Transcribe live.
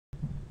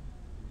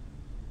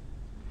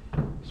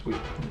Sweet.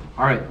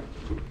 All right.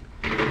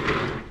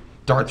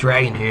 Darth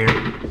Dragon here.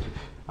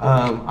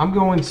 I'm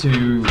going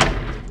to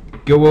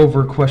go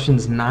over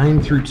questions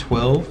 9 through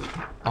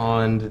 12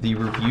 on the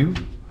review,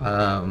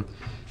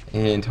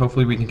 and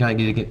hopefully we can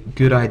kind of get a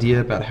good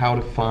idea about how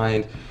to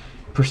find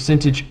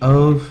percentage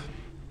of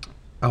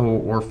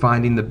or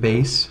finding the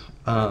base.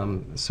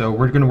 So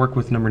we're going to work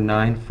with number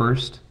 9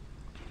 first.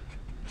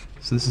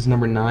 So this is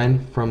number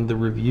 9 from the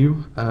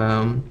review.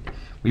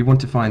 We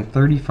want to find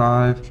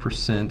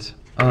 35%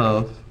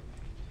 of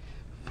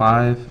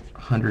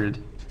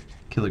 500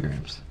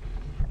 kilograms.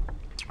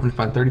 We're going to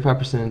find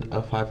 35%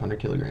 of 500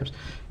 kilograms.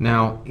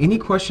 Now, any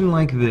question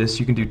like this,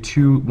 you can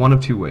do one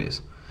of two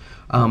ways.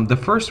 The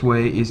first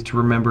way is to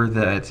remember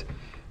that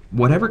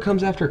whatever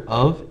comes after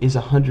of is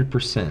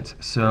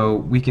 100%. So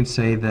we can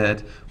say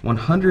that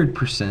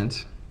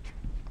 100%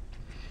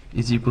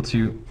 is equal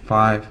to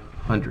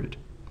 500.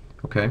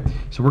 Okay?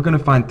 So we're going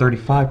to find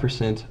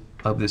 35%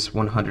 of this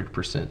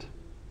 100%.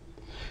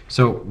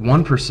 So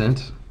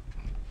 1%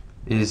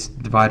 is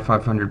divide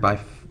 500 by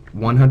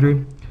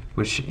 100,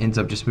 which ends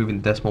up just moving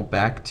the decimal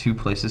back 2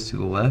 places to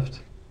the left.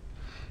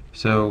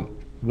 So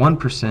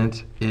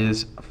 1%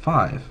 is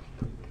 5.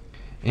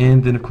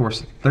 And then, of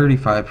course,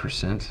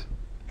 35%.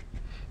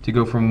 To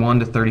go from 1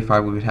 to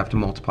 35, we would have to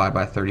multiply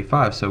by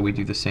 35. So we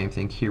do the same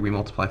thing here. We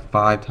multiply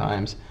 5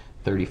 times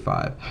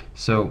 35.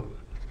 So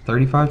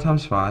 35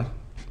 times 5.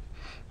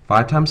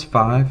 5 times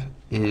 5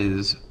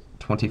 is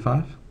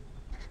 25.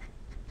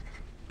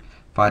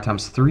 5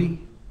 times 3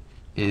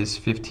 is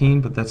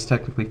 15, but that's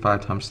technically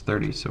 5 times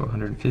 30, so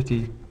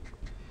 150.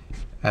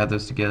 Add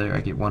those together, I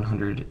get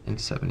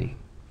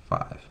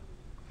 175.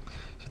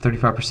 So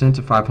 35%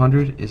 of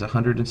 500 is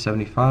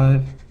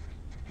 175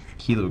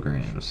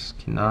 kilograms.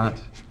 Cannot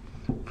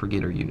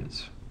forget our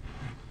units.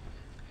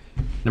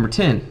 Number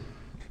 10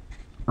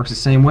 works the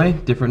same way,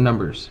 different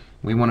numbers.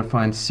 We want to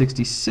find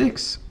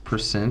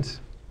 66%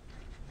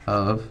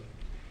 of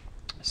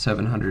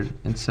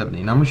 770.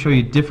 And I'm going to show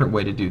you a different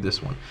way to do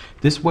this one.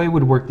 This way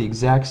would work the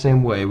exact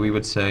same way. We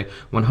would say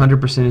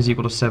 100% is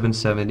equal to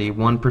 770,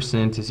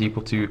 1% is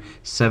equal to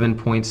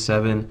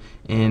 7.7,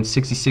 and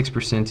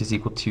 66% is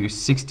equal to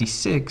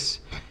 66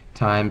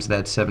 times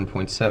that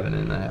 7.7.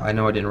 And I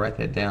know I didn't write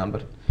that down,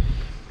 but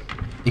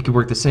it could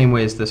work the same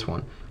way as this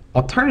one.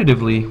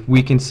 Alternatively,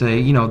 we can say,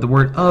 you know, the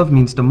word of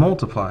means to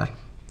multiply.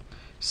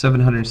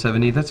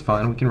 770, that's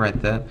fine, we can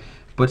write that.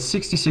 But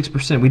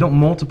 66%, we don't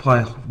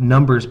multiply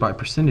numbers by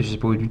percentages,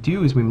 but what we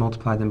do is we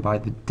multiply them by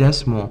the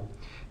decimal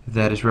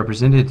that is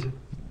representative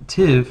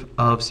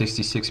of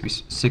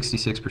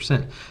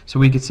 66%. So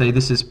we could say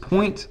this is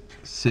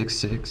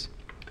 0.66.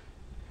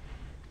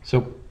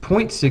 So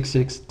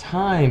 0.66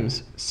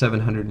 times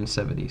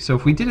 770. So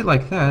if we did it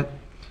like that,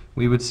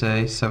 we would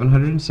say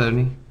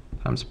 770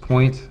 times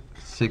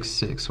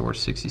 0.66, or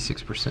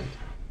 66%.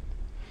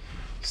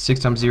 6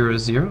 times 0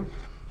 is 0.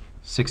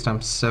 6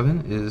 times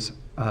 7 is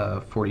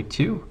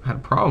 42. I had a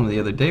problem the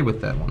other day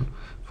with that one.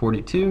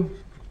 42,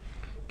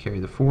 carry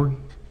the 4.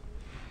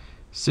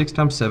 6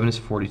 times 7 is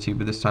 42,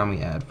 but this time we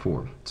add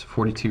 4. So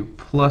 42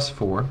 plus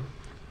 4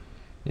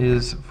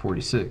 is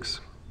 46.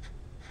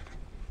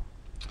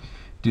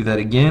 Do that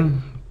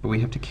again, but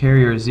we have to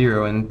carry our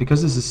 0, and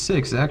because this is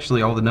 6,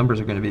 actually all the numbers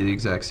are going to be the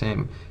exact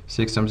same.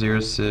 6 times 0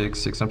 is 6,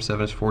 6 times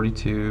 7 is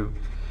 42,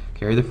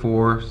 carry the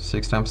 4,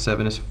 6 times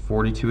 7 is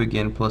 42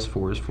 again, plus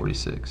 4 is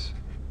 46.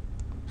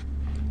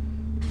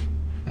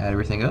 Add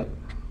everything up.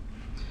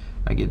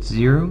 I get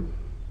 0,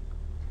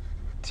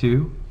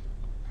 2,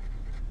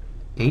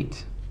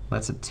 8,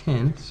 that's a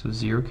 10, so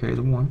 0, carry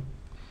the 1,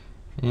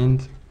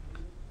 and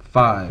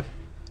 5.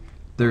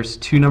 There's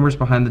 2 numbers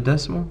behind the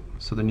decimal,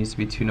 so there needs to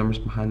be 2 numbers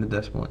behind the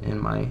decimal in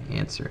my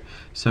answer.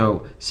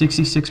 So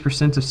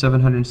 66% of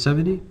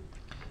 770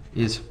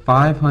 is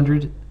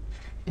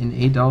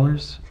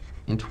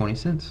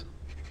 $508.20.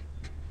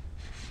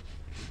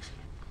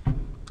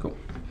 Cool.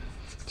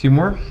 2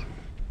 more.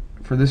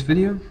 For this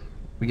video,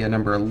 we got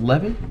number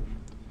 11.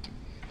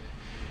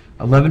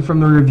 11 from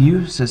the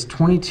review says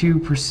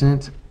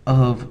 22%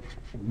 of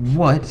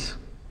what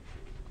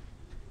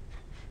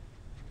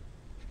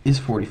is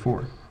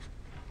 44.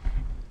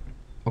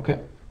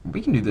 Okay,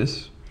 we can do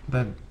this.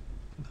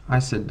 I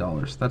said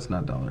dollars. That's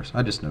not dollars.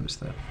 I just noticed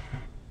that.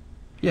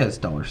 Yeah, it's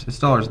dollars. It's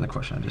dollars in the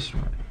question. I just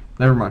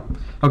never mind.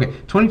 Okay,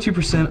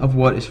 22% of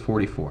what is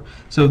 44.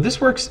 So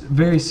this works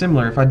very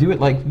similar. If I do it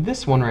like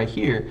this one right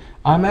here,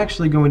 I'm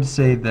actually going to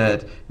say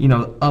that, you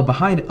know,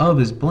 behind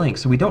of is blank,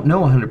 so we don't know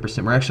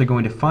 100%. We're actually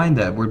going to find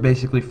that. We're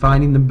basically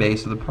finding the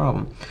base of the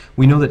problem.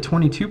 We know that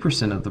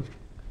 22% of the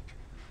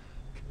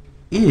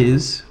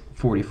is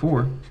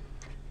 44.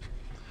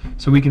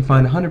 So we can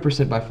find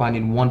 100% by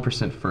finding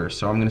 1% first.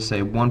 So I'm going to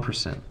say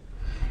 1%.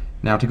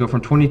 Now to go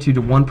from 22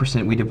 to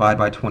 1%, we divide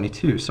by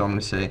 22. So I'm going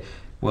to say,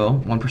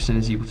 well, 1%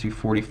 is equal to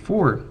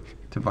 44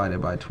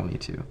 divided by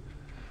 22,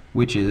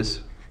 which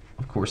is,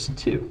 of course,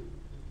 2.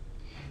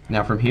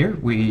 Now from here,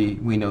 we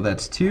know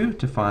that's 2.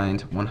 To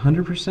find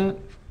 100%,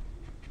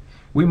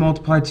 we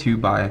multiply 2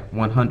 by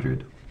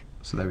 100.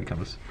 So that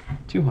becomes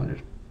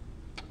 200.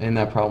 And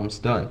that problem's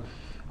done.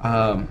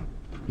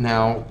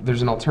 Now,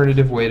 there's an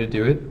alternative way to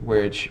do it,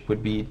 which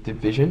would be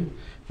division.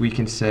 We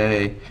can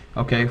say,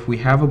 okay, if we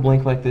have a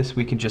blank like this,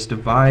 we can just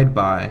divide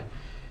by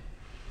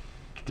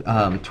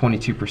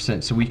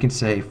 22%. So we can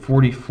say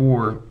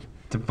 44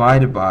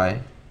 divided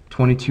by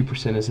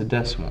 22% is a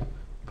decimal,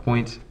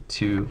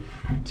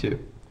 0.22.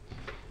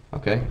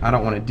 Okay, I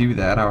don't want to do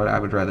that. I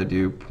would rather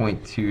do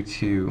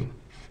 0.22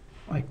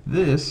 like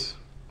this.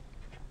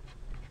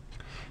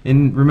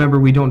 And remember,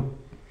 we don't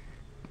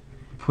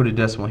put a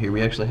decimal here.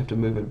 We actually have to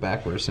move it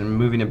backwards. And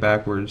moving it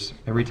backwards,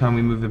 every time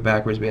we move it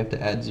backwards, we have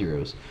to add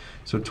zeros.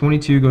 So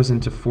 22 goes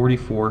into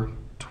 44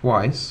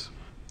 twice.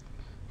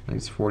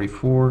 It's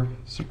 44,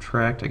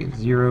 subtract, I get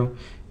 0,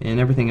 and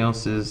everything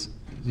else is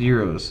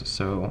zeros.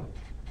 So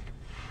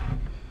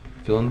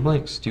fill in the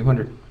blanks,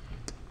 200.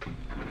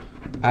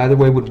 Either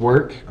way would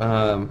work.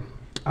 I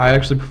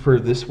actually prefer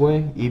this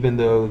way, even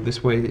though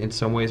this way in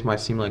some ways might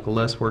seem like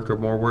less work or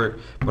more work,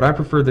 but I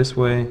prefer this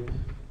way.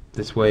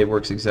 This way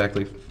works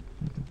exactly.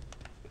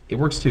 It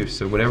works too,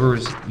 so whatever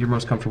you're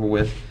most comfortable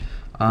with.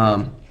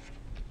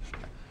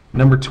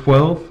 Number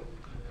 12,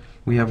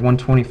 we have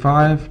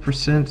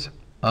 125%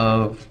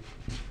 of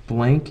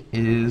blank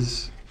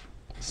is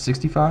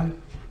 65.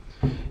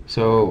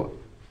 So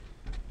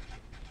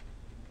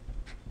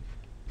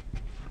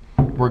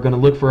we're going to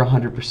look for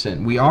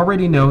 100%. We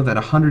already know that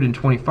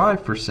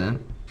 125%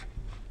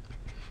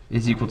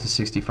 is equal to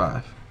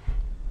 65.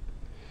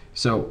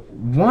 So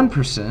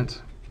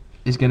 1%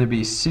 is going to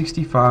be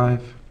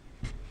 65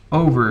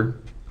 over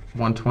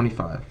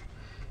 125.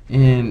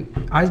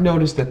 And I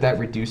noticed that that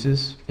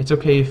reduces. It's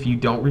okay if you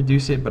don't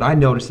reduce it, but I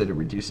noticed that it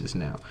reduces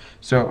now.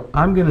 So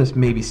I'm going to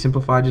maybe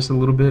simplify just a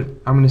little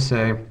bit. I'm going to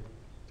say,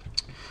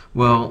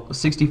 well,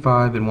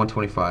 65 and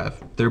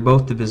 125, they're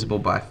both divisible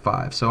by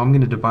 5. So I'm going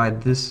to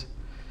divide this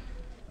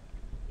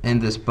and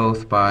this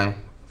both by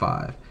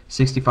 5.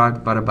 65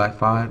 divided by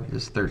 5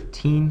 is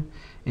 13,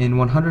 and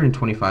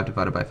 125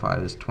 divided by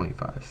 5 is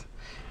 25.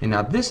 And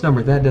now this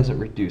number, that doesn't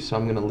reduce, so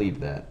I'm going to leave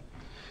that.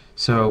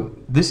 So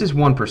this is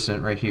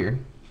 1% right here.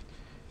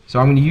 So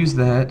I'm going to use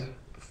that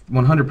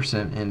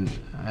 100%, and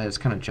it's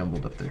kind of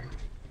jumbled up there.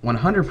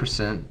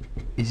 100%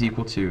 is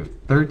equal to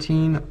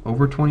 13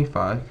 over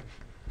 25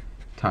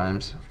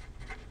 times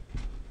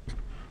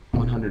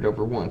 100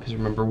 over 1. Because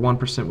remember,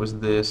 1% was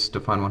this. To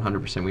find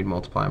 100%, we'd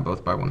multiply them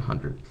both by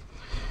 100.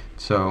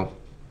 So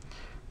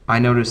I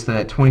noticed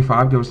that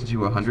 25 goes into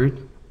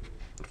 100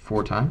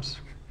 4 times.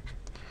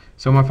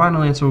 So my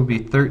final answer will be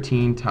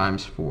 13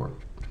 times 4.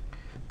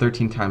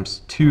 13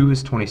 times 2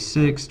 is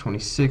 26.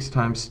 26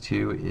 times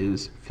 2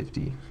 is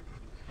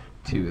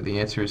 52. The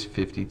answer is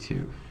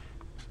 52.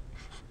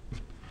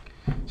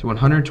 So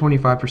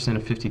 125%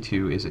 of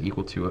 52 is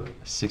equal to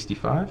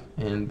 65,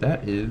 and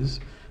that is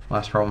the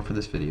last problem for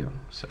this video.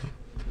 So,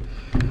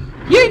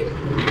 yay!